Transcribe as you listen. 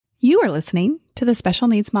You are listening to the Special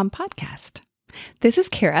Needs Mom podcast. This is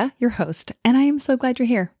Kara, your host, and I am so glad you're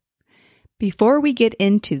here. Before we get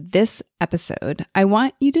into this episode, I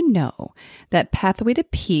want you to know that Pathway to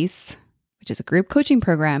Peace, which is a group coaching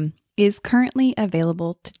program, is currently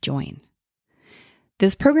available to join.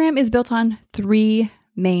 This program is built on three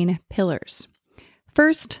main pillars.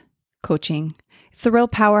 First, coaching. It's the real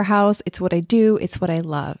powerhouse. It's what I do. It's what I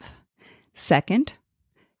love. Second,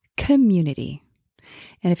 community.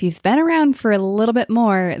 And if you've been around for a little bit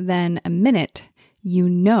more than a minute, you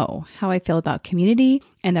know how I feel about community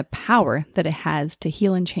and the power that it has to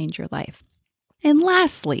heal and change your life. And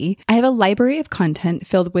lastly, I have a library of content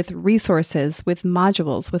filled with resources, with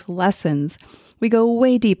modules, with lessons. We go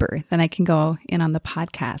way deeper than I can go in on the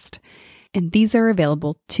podcast. And these are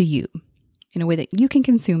available to you in a way that you can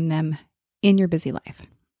consume them in your busy life.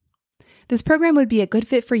 This program would be a good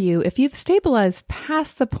fit for you if you've stabilized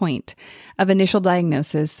past the point of initial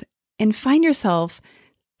diagnosis and find yourself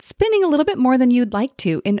spinning a little bit more than you'd like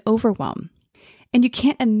to in overwhelm. And you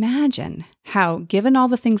can't imagine how, given all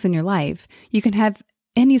the things in your life, you can have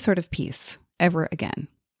any sort of peace ever again.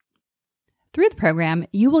 Through the program,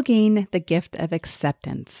 you will gain the gift of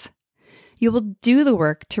acceptance. You will do the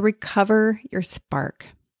work to recover your spark.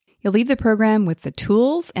 You'll leave the program with the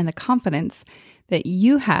tools and the confidence that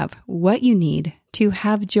you have what you need to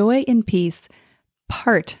have joy and peace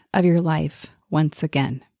part of your life once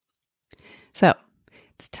again. So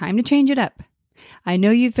it's time to change it up. I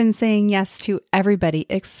know you've been saying yes to everybody,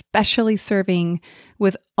 especially serving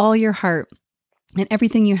with all your heart and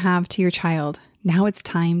everything you have to your child. Now it's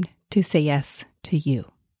time to say yes to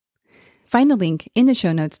you. Find the link in the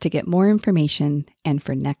show notes to get more information and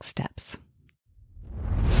for next steps.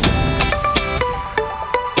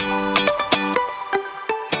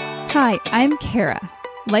 Hi, I'm Kara,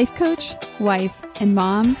 life coach, wife, and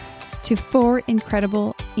mom to 4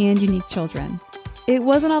 incredible and unique children. It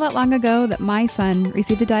wasn't all that long ago that my son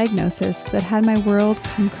received a diagnosis that had my world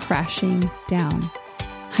come crashing down.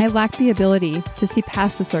 I lacked the ability to see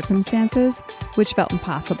past the circumstances, which felt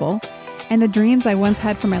impossible, and the dreams I once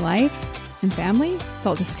had for my life and family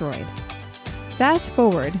felt destroyed. Fast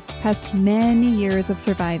forward past many years of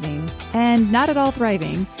surviving and not at all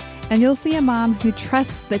thriving, and you'll see a mom who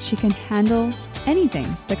trusts that she can handle anything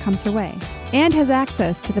that comes her way and has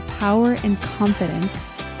access to the power and confidence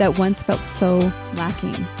that once felt so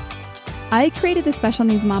lacking. I created the Special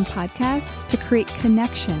Needs Mom podcast to create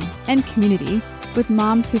connection and community with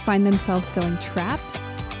moms who find themselves feeling trapped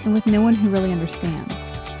and with no one who really understands.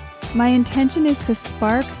 My intention is to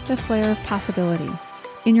spark the flare of possibility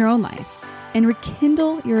in your own life and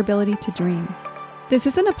rekindle your ability to dream. This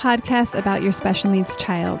isn't a podcast about your special needs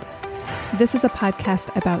child. This is a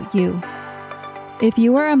podcast about you. If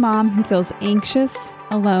you are a mom who feels anxious,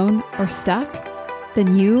 alone, or stuck,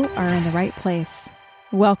 then you are in the right place.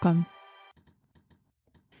 Welcome.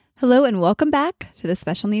 Hello, and welcome back to the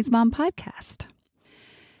Special Needs Mom podcast.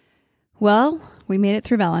 Well, we made it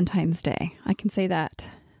through Valentine's Day. I can say that.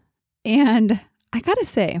 And I gotta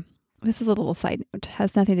say, this is a little side note. It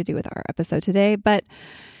has nothing to do with our episode today, but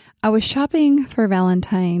I was shopping for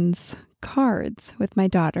Valentine's cards with my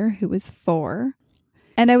daughter, who was 4,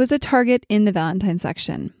 and I was at Target in the Valentine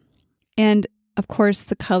section. And of course,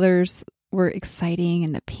 the colors were exciting,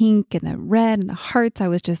 and the pink and the red and the hearts. I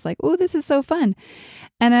was just like, oh, this is so fun.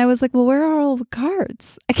 And I was like, well, where are all the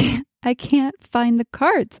cards? I can't find the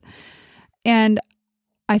cards. And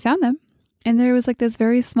I found them. And there was like this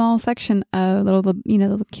very small section of little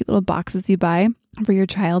cute little boxes you buy for your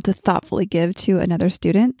child to thoughtfully give to another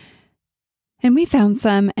student. And we found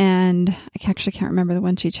some, and I actually can't remember the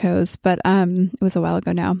one she chose, but it was a while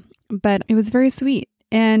ago now, but it was very sweet.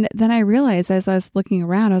 And then I realized as I was looking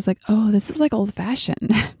around, I was like, oh, this is like old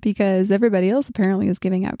fashioned because everybody else apparently is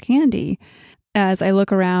giving out candy. As I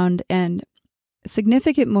look around, and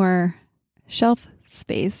significant more shelf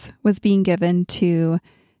space was being given to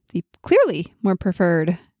the clearly more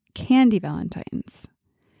preferred candy Valentines.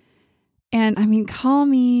 And I mean, call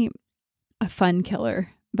me a fun killer,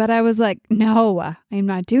 but I was like, no, I'm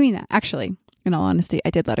not doing that. Actually, in all honesty,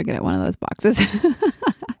 I did let her get at one of those boxes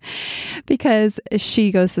because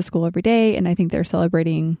she goes to school every day, and I think they're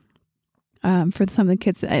celebrating for some of the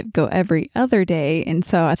kids that go every other day. And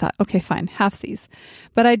so I thought, okay, fine, halfsies.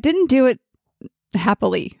 But I didn't do it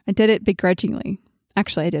happily. I did it begrudgingly.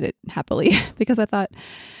 Actually, I did it happily because I thought,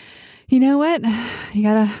 you know what? You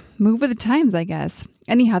got to move with the times, I guess.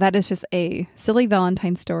 Anyhow, that is just a silly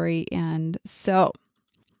Valentine story. And so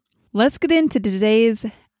let's get into today's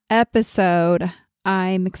episode.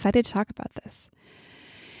 I'm excited to talk about this.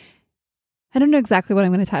 I don't know exactly what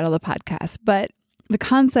I'm going to title the podcast, but the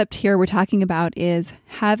concept here we're talking about is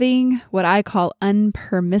having what I call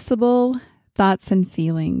unpermissible thoughts and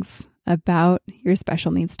feelings about your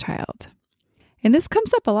special needs child. And this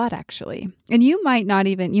comes up a lot, actually. And you might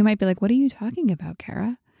be like, what are you talking about,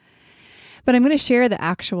 Kara? But I'm going to share the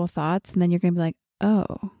actual thoughts, and then you're going to be like,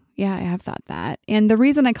 oh, yeah, I have thought that. And the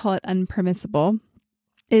reason I call it unpermissible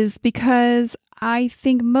is because I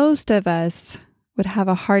think most of us would have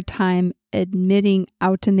a hard time admitting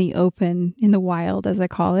out in the open, in the wild, as I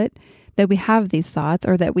call it, that we have these thoughts,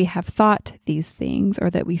 or that we have thought these things, or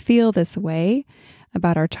that we feel this way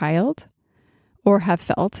about our child, or have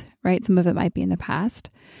felt, right? Some of it might be in the past.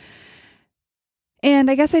 And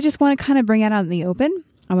I guess I just want to kind of bring it out in the open.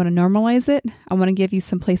 I want to normalize it. I want to give you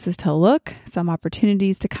some places to look, some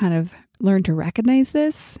opportunities to kind of learn to recognize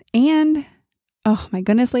this. And, oh my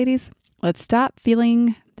goodness, ladies, let's stop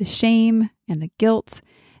feeling the shame and the guilt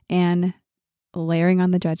and layering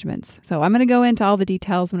on the judgments. So I'm going to go into all the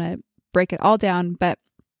details. I'm going to break it all down, but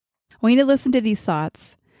I want you to listen to these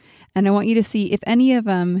thoughts, and I want you to see if any of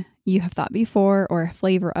them you have thought before, or a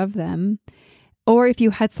flavor of them, or if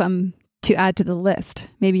you had some to add to the list.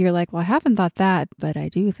 Maybe you're like, well, I haven't thought that, but I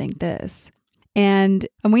do think this. And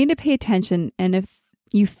I want you to pay attention. And if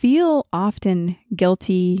you feel often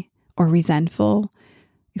guilty or resentful,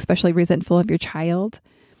 especially resentful of your child,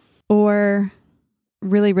 or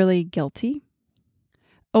really, really guilty,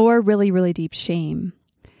 or really, really deep shame,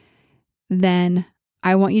 then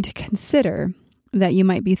I want you to consider that you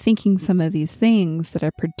might be thinking some of these things that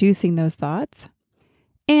are producing those thoughts.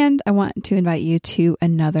 And I want to invite you to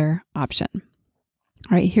another option.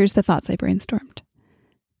 All right, here's the thoughts I brainstormed.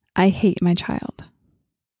 I hate my child.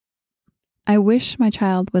 I wish my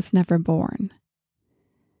child was never born.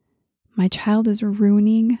 My child is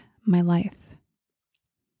ruining my life.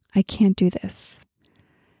 I can't do this.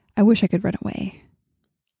 I wish I could run away.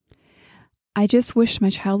 I just wish my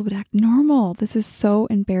child would act normal. This is so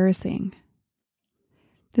embarrassing.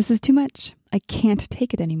 This is too much. I can't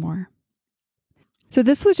take it anymore. So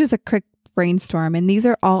this was just a quick brainstorm, and these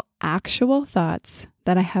are all actual thoughts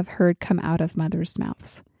that I have heard come out of mothers'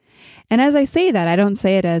 mouths. And as I say that, I don't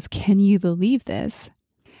say it as, can you believe this?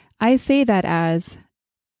 I say that as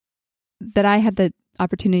that I had the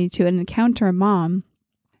opportunity to encounter a mom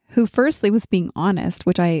who firstly was being honest,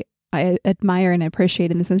 which I admire and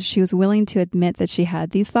appreciate in the sense she was willing to admit that she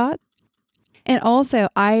had these thoughts. And also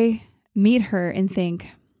I meet her and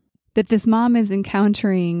think that this mom is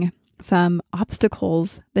encountering some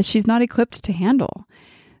obstacles that she's not equipped to handle,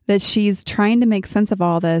 that she's trying to make sense of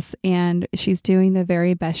all this, and she's doing the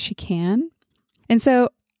very best she can. And so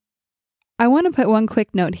I want to put one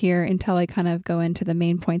quick note here until I kind of go into the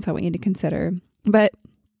main points I want you to consider. But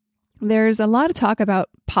there's a lot of talk about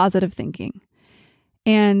positive thinking.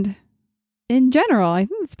 And in general, I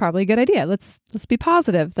think it's probably a good idea. Let's be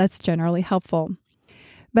positive. That's generally helpful.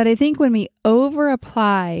 But I think when we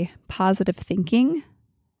over-apply positive thinking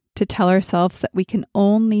to tell ourselves that we can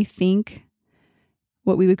only think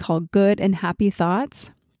what we would call good and happy thoughts,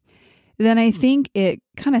 then I think it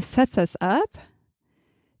kind of sets us up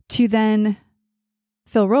to then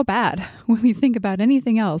feel real bad when we think about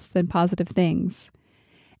anything else than positive things.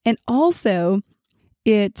 And also,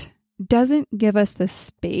 it doesn't give us the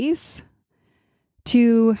space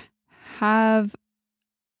to have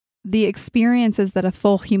the experiences that a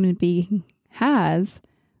full human being has,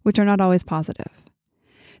 which are not always positive.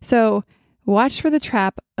 So watch for the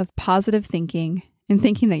trap of positive thinking and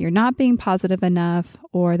thinking that you're not being positive enough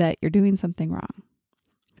or that you're doing something wrong.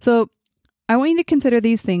 So I want you to consider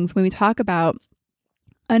these things when we talk about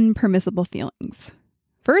unpermissible feelings.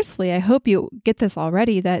 Firstly, I hope you get this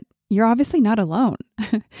already, that you're obviously not alone,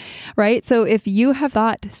 right? So if you have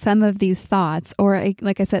thought some of these thoughts, or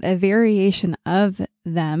like I said, a variation of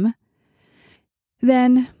them,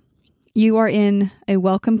 then you are in a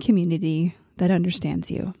welcome community that understands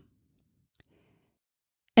you.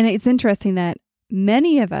 And it's interesting that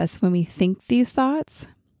many of us, when we think these thoughts,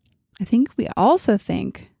 I think we also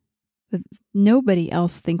think that nobody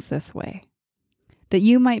else thinks this way. That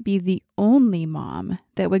you might be the only mom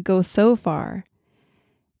that would go so far.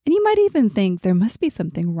 And you might even think there must be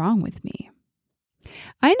something wrong with me.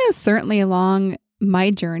 I know certainly along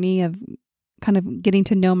my journey of kind of getting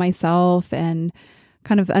to know myself and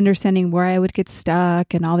kind of understanding where I would get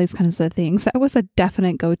stuck and all these kinds of things, that was a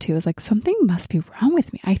definite go-to. It was like, something must be wrong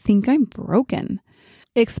with me. I think I'm broken.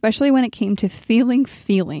 Especially when it came to feeling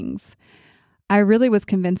feelings. I really was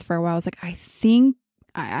convinced for a while. I was like, I think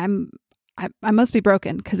I must be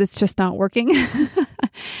broken because it's just not working,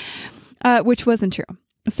 which wasn't true.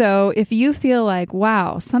 So if you feel like,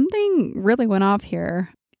 wow, something really went off here,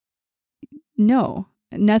 no,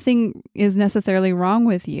 nothing is necessarily wrong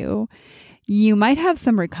with you. You might have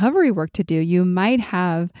some recovery work to do. You might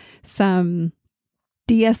have some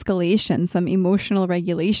de-escalation, some emotional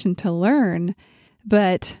regulation to learn,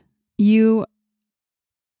 but you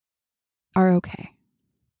are okay.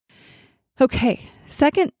 Okay,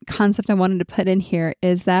 second concept I wanted to put in here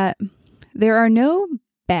is that there are no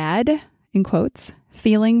bad, in quotes,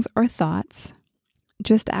 feelings or thoughts,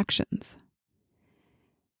 just actions.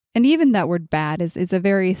 And even that word bad is a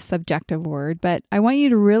very subjective word, but I want you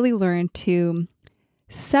to really learn to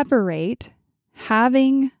separate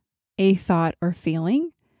having a thought or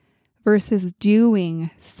feeling versus doing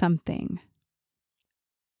something.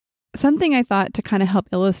 Something I thought to kind of help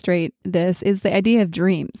illustrate this is the idea of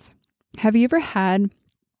dreams. Have you ever had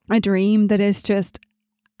a dream that is just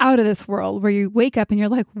out of this world where you wake up and you're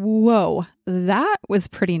like, whoa, that was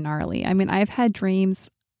pretty gnarly. I mean, I've had dreams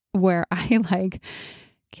where I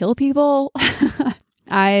kill people.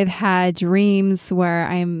 I've had dreams where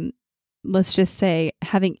I'm, let's just say,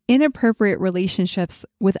 having inappropriate relationships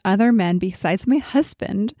with other men besides my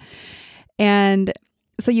husband. And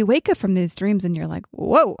so you wake up from these dreams and you're like,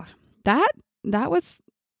 whoa, that was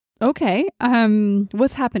okay.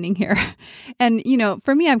 What's happening here? And,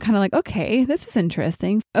 for me, I'm kind of like, okay, this is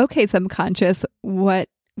interesting. Okay, subconscious, what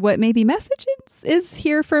maybe messages is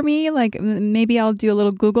here for me? Like maybe I'll do a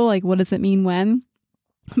little Google, like what does it mean when?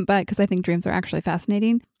 But because I think dreams are actually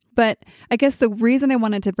fascinating. But I guess the reason I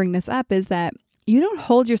wanted to bring this up is that you don't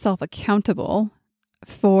hold yourself accountable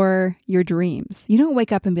for your dreams. You don't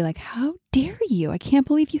wake up and be like, how dare you? I can't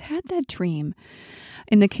believe you had that dream.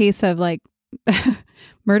 In the case of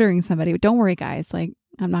murdering somebody, don't worry guys, I'm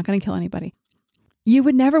not going to kill anybody. You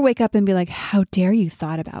would never wake up and be like, how dare you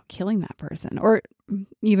thought about killing that person? Or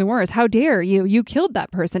even worse, how dare you killed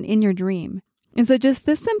that person in your dream? And so just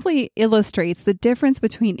this simply illustrates the difference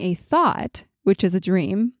between a thought, which is a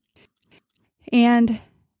dream, and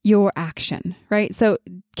your action, right? So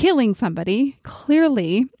killing somebody,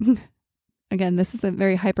 clearly, again, this is a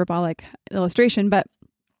very hyperbolic illustration, but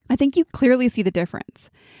I think you clearly see the difference.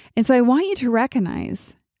 And so I want you to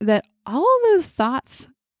recognize that all of those thoughts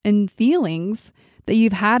and feelings that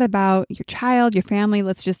you've had about your child, your family,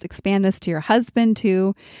 let's just expand this to your husband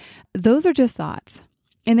too, those are just thoughts.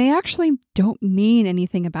 And they actually don't mean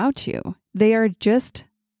anything about you. They are just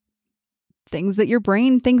things that your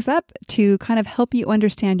brain thinks up to kind of help you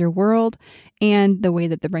understand your world. And the way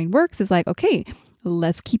that the brain works is like, okay,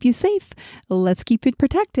 let's keep you safe. Let's keep you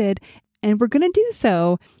protected. And we're going to do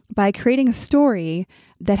so by creating a story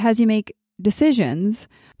that has you make decisions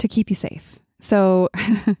to keep you safe. So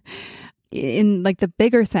in the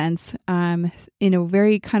bigger sense, in a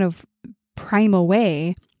very kind of primal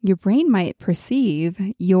way, your brain might perceive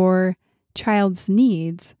your child's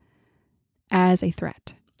needs as a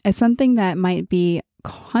threat, as something that might be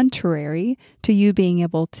contrary to you being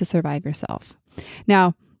able to survive yourself.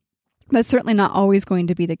 Now, that's certainly not always going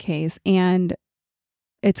to be the case, and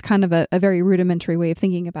it's kind of a very rudimentary way of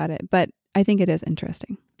thinking about it, but I think it is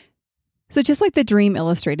interesting. So just like the dream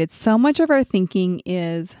illustrated, so much of our thinking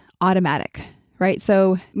is automatic, right?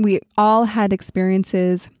 So we all had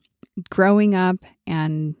experiences growing up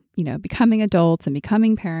and, becoming adults and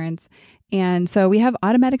becoming parents. And so we have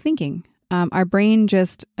automatic thinking. Our brain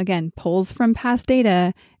just, again, pulls from past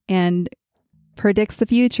data and predicts the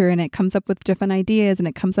future, and it comes up with different ideas and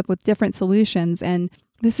it comes up with different solutions. And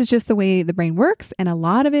this is just the way the brain works. And a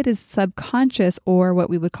lot of it is subconscious or what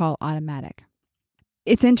we would call automatic.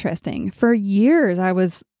 It's interesting. For years, I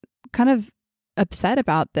was kind of upset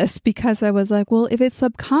about this because I was like, well, if it's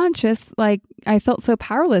subconscious, I felt so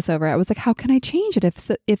powerless over it. I was like, how can I change it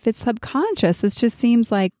if it's subconscious? This just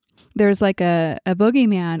seems like there's a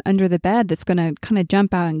boogeyman under the bed that's going to kind of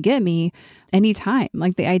jump out and get me anytime.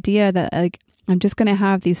 The idea that I'm just going to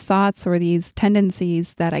have these thoughts or these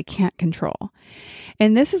tendencies that I can't control.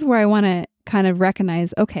 And this is where I want to kind of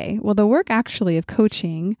recognize, okay, well, the work actually of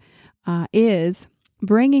coaching is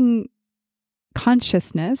bringing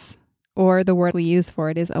consciousness, or the word we use for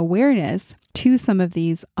it is awareness, to some of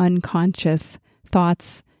these unconscious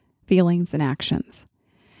thoughts, feelings, and actions.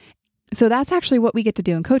 So that's actually what we get to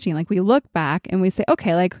do in coaching. We look back and we say,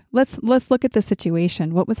 okay, let's look at the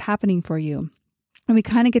situation. What was happening for you? And we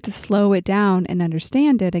kind of get to slow it down and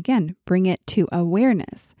understand it again, bring it to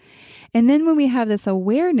awareness. And then when we have this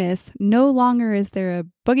awareness, no longer is there a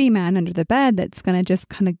boogeyman under the bed that's going to just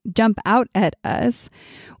kind of jump out at us.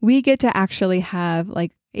 We get to actually have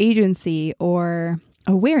agency or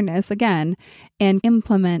awareness again and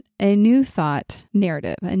implement a new thought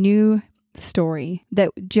narrative, a new story that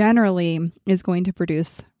generally is going to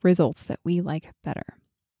produce results that we like better.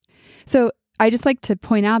 So I just like to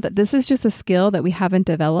point out that this is just a skill that we haven't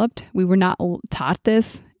developed. We were not taught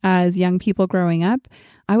this as young people growing up.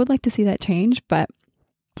 I would like to see that change, but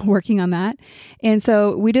working on that. And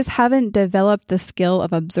so we just haven't developed the skill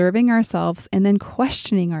of observing ourselves and then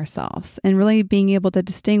questioning ourselves and really being able to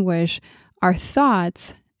distinguish our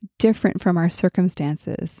thoughts different from our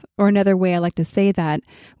circumstances. Or another way I like to say that,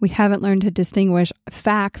 we haven't learned to distinguish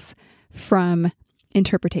facts from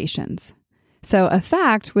interpretations. So a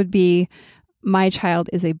fact would be, my child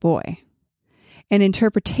is a boy. An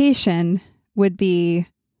interpretation would be,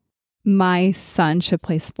 my son should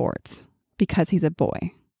play sports because he's a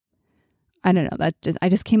boy. I don't know. I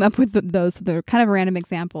just came up with those. They're kind of random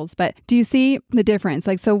examples, but do you see the difference?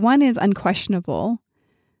 Like, so one is unquestionable,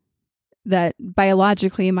 that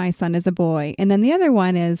biologically my son is a boy. And then the other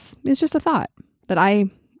one is just a thought that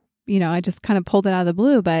I just kind of pulled it out of the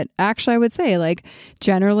blue. But actually I would say, like,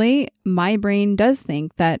 generally my brain does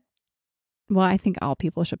think that, well, I think all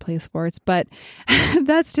people should play sports, but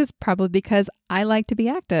that's just probably because I like to be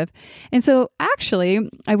active. And so actually,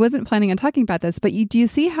 I wasn't planning on talking about this, but do you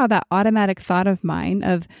see how that automatic thought of mine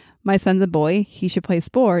of, my son's a boy, he should play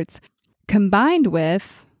sports, combined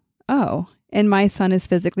with, and my son is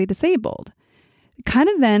physically disabled. Kind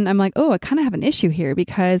of then I'm like, I kind of have an issue here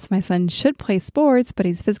because my son should play sports, but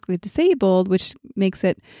he's physically disabled, which makes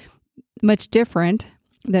it much different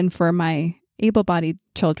than for my able-bodied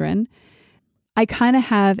children. I kind of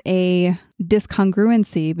have a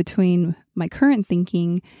discongruency between my current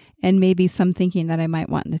thinking and maybe some thinking that I might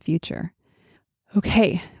want in the future.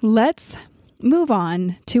 Okay, let's move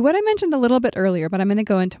on to what I mentioned a little bit earlier, but I'm going to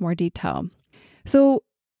go into more detail. So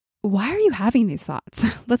why are you having these thoughts?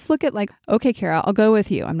 Let's look at, like, okay, Kara, I'll go with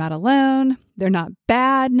you. I'm not alone. They're not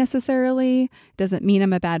bad necessarily. Doesn't mean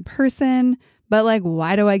I'm a bad person, but like,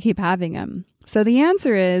 why do I keep having them? So the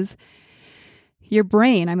answer is, your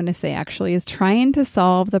brain, I'm going to say actually, is trying to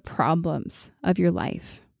solve the problems of your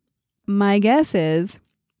life. My guess is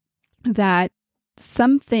that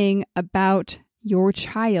something about your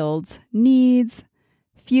child's needs,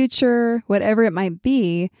 future, whatever it might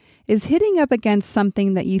be, is hitting up against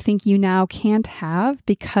something that you think you now can't have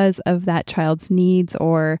because of that child's needs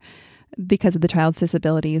or because of the child's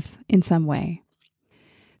disabilities in some way.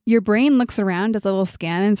 Your brain looks around, does a little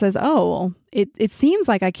scan and says, it seems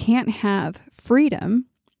like I can't have freedom,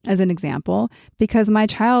 as an example, because my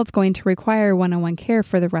child's going to require one-on-one care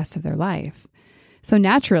for the rest of their life. So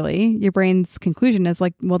naturally, your brain's conclusion is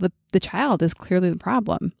like, well, the child is clearly the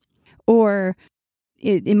problem. Or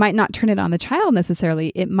it might not turn it on the child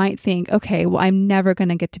necessarily. It might think, okay, well, I'm never going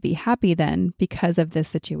to get to be happy then because of this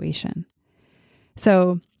situation.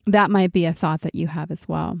 So that might be a thought that you have as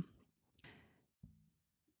well.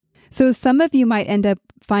 So some of you might end up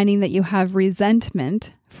finding that you have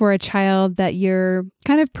resentment for a child that you're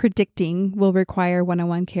kind of predicting will require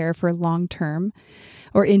one-on-one care for long term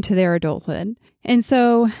or into their adulthood. And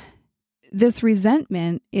so this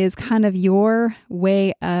resentment is kind of your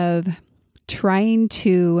way of trying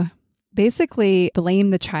to basically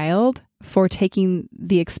blame the child for taking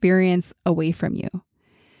the experience away from you.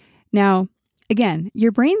 Now, again,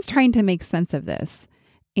 your brain's trying to make sense of this.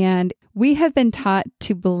 And we have been taught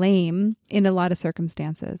to blame in a lot of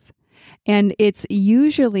circumstances. And it's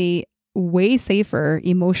usually way safer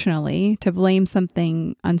emotionally to blame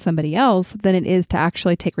something on somebody else than it is to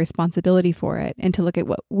actually take responsibility for it and to look at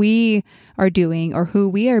what we are doing or who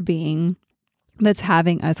we are being that's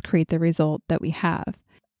having us create the result that we have.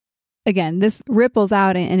 Again, this ripples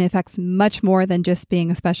out and affects much more than just being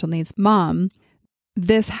a special needs mom.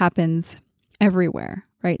 This happens everywhere,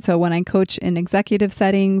 right? So when I coach in executive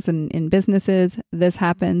settings and in businesses, this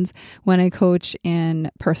happens. When I coach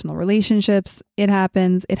in personal relationships, it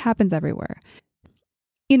happens. It happens everywhere.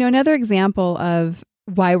 Another example of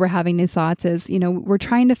why we're having these thoughts is, we're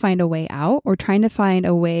trying to find a way out. We're trying to find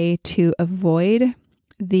a way to avoid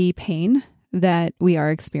the pain that we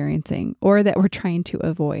are experiencing or that we're trying to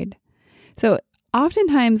avoid. So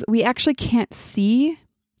oftentimes we actually can't see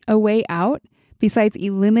a way out besides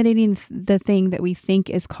eliminating the thing that we think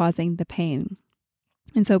is causing the pain.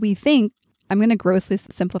 And so we think, I'm going to grossly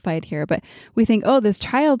simplify it here, but we think, this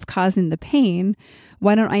child's causing the pain.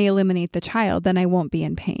 Why don't I eliminate the child? Then I won't be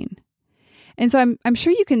in pain. And so I'm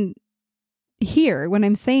sure you can hear when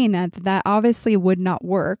I'm saying that obviously would not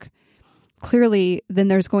work. Clearly, then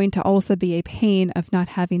there's going to also be a pain of not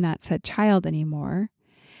having that said child anymore.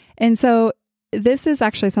 And so this is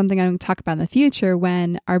actually something I'm going to talk about in the future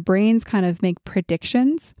when our brains kind of make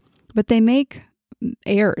predictions, but they make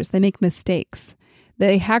errors, they make mistakes.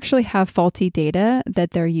 They actually have faulty data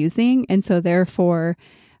that they're using. And so therefore,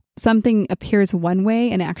 something appears one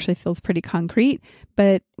way and it actually feels pretty concrete.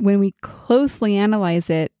 But when we closely analyze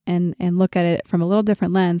it and look at it from a little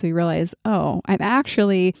different lens, we realize, oh, I'm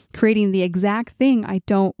actually creating the exact thing I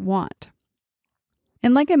don't want.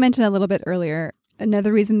 And like I mentioned a little bit earlier,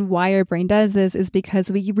 another reason why our brain does this is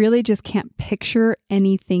because we really just can't picture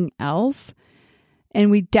anything else.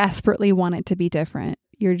 And we desperately want it to be different.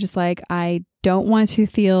 You're just like, I don't want to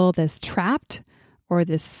feel this trapped or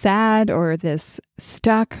this sad or this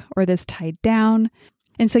stuck or this tied down.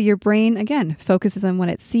 And so your brain, again, focuses on what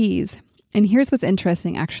it sees. And here's what's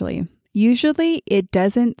interesting, actually. Usually it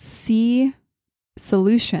doesn't see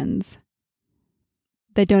solutions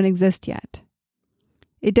that don't exist yet.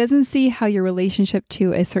 It doesn't see how your relationship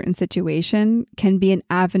to a certain situation can be an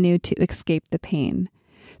avenue to escape the pain.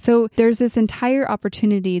 So there's this entire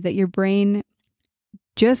opportunity that your brain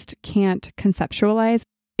just can't conceptualize.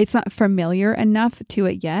 It's not familiar enough to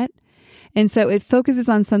it yet. And so it focuses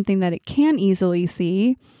on something that it can easily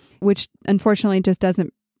see, which unfortunately just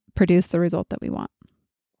doesn't produce the result that we want.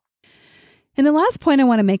 And the last point I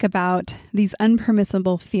want to make about these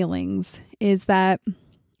unpermissible feelings is that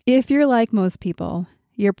if you're like most people,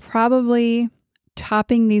 you're probably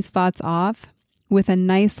topping these thoughts off with a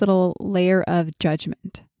nice little layer of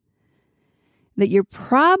judgment. That you're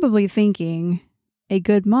probably thinking, a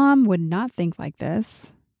good mom would not think like this.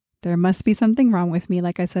 There must be something wrong with me,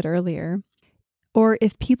 like I said earlier. Or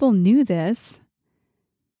if people knew this,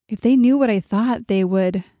 if they knew what I thought, they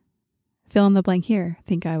would fill in the blank here.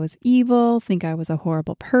 Think I was evil, think I was a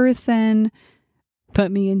horrible person,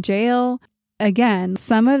 put me in jail. Again,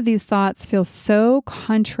 some of these thoughts feel so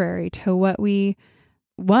contrary to what we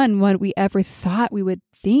ever thought we would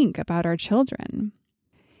think about our children.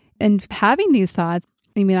 And having these thoughts,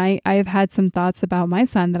 I mean, I've had some thoughts about my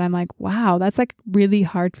son that I'm like, wow, that's like really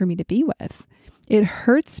hard for me to be with. It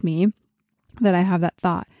hurts me that I have that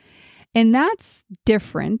thought. And that's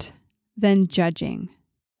different than judging.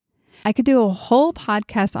 I could do a whole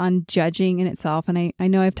podcast on judging in itself. And I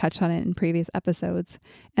know I've touched on it in previous episodes,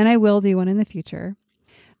 and I will do one in the future.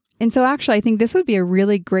 And so actually, I think this would be a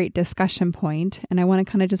really great discussion point. And I want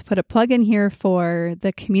to kind of just put a plug in here for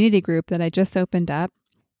the community group that I just opened up,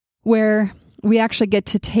 where we actually get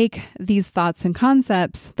to take these thoughts and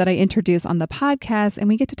concepts that I introduce on the podcast and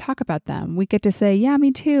we get to talk about them. We get to say, yeah,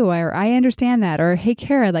 me too, or I understand that, or hey,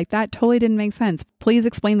 Kara, like that totally didn't make sense. Please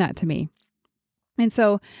explain that to me. And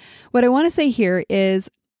so what I want to say here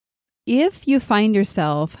is if you find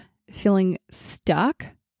yourself feeling stuck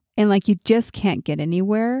and like you just can't get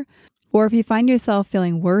anywhere, or if you find yourself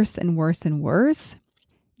feeling worse and worse and worse,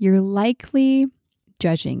 you're likely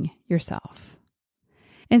judging yourself.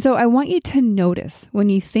 And so I want you to notice when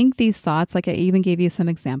you think these thoughts, like I even gave you some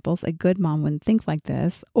examples, a good mom wouldn't think like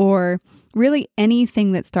this, or really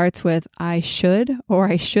anything that starts with I should or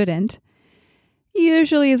I shouldn't,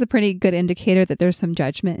 usually is a pretty good indicator that there's some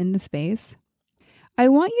judgment in the space. I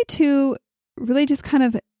want you to really just kind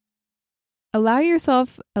of allow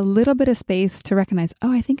yourself a little bit of space to recognize,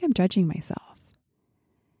 oh, I think I'm judging myself.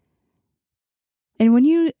 And when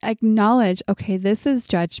you acknowledge, okay, this is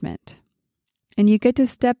judgment, and you get to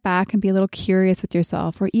step back and be a little curious with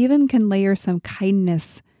yourself, or even can layer some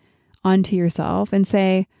kindness onto yourself and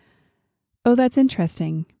say, oh, that's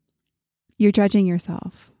interesting. You're judging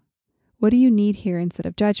yourself. What do you need here instead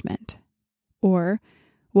of judgment? Or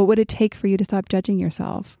what would it take for you to stop judging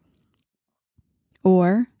yourself?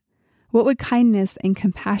 Or what would kindness and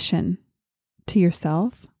compassion to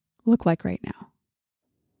yourself look like right now?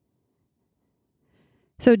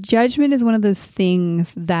 So judgment is one of those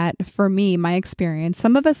things that, for me, my experience,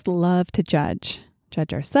 some of us love to judge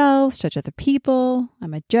ourselves, judge other people.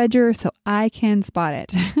 I'm a judger, so I can spot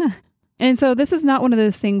it. And so this is not one of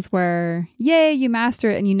those things where, yay, you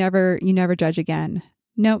master it and you never judge again.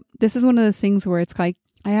 Nope. This is one of those things where it's like,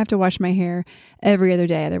 I have to wash my hair every other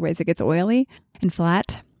day. Otherwise it gets oily and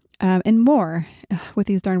flat and more with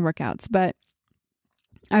these darn workouts. But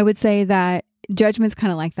I would say that judgment's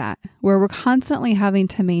kind of like that, where we're constantly having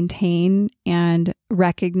to maintain and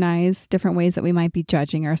recognize different ways that we might be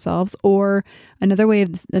judging ourselves. Or another way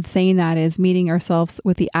of saying that is meeting ourselves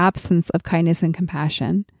with the absence of kindness and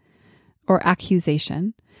compassion or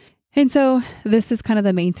accusation. And so this is kind of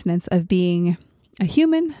the maintenance of being a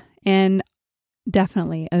human and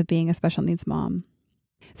definitely of being a special needs mom.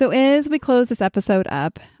 So as we close this episode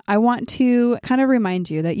up, I want to kind of remind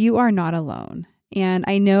you that you are not alone. And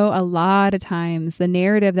I know a lot of times the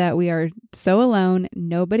narrative that we are so alone,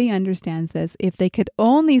 nobody understands this. If they could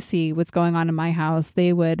only see what's going on in my house,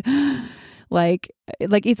 they would like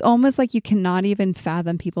it's almost like you cannot even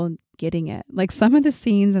fathom people getting it. Like some of the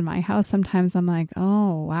scenes in my house, sometimes I'm like,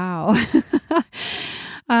 oh, wow.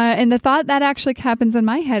 And the thought that actually happens in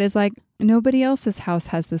my head is like, nobody else's house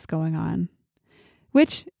has this going on,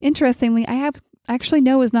 which interestingly, actually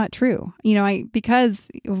know is not true. Because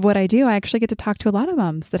of what I do, I actually get to talk to a lot of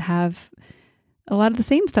moms that have a lot of the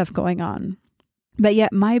same stuff going on. But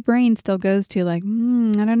yet my brain still goes to like, I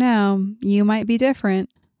don't know, you might be different.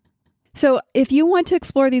 So if you want to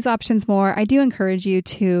explore these options more, I do encourage you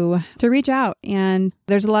to reach out. And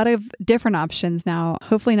there's a lot of different options now,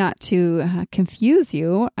 hopefully not to confuse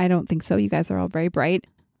you. I don't think so. You guys are all very bright.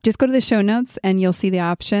 Just go to the show notes and you'll see the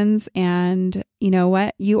options. And you know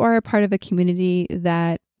what? You are a part of a community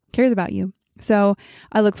that cares about you. So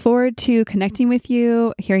I look forward to connecting with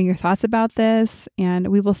you, hearing your thoughts about this, and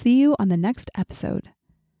we will see you on the next episode.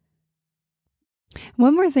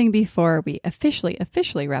 One more thing before we officially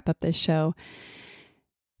wrap up this show.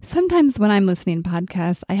 Sometimes when I'm listening to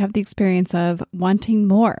podcasts, I have the experience of wanting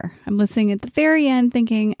more. I'm listening at the very end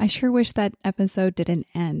thinking, I sure wish that episode didn't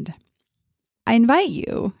end. I invite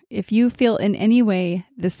you, if you feel in any way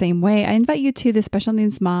the same way, I invite you to the Special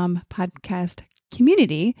Needs Mom podcast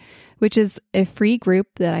community, which is a free group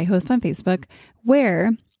that I host on Facebook,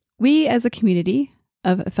 where we as a community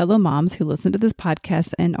of fellow moms who listen to this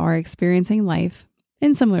podcast and are experiencing life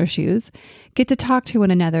in similar shoes, get to talk to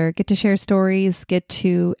one another, get to share stories, get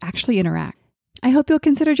to actually interact. I hope you'll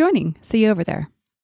consider joining. See you over there.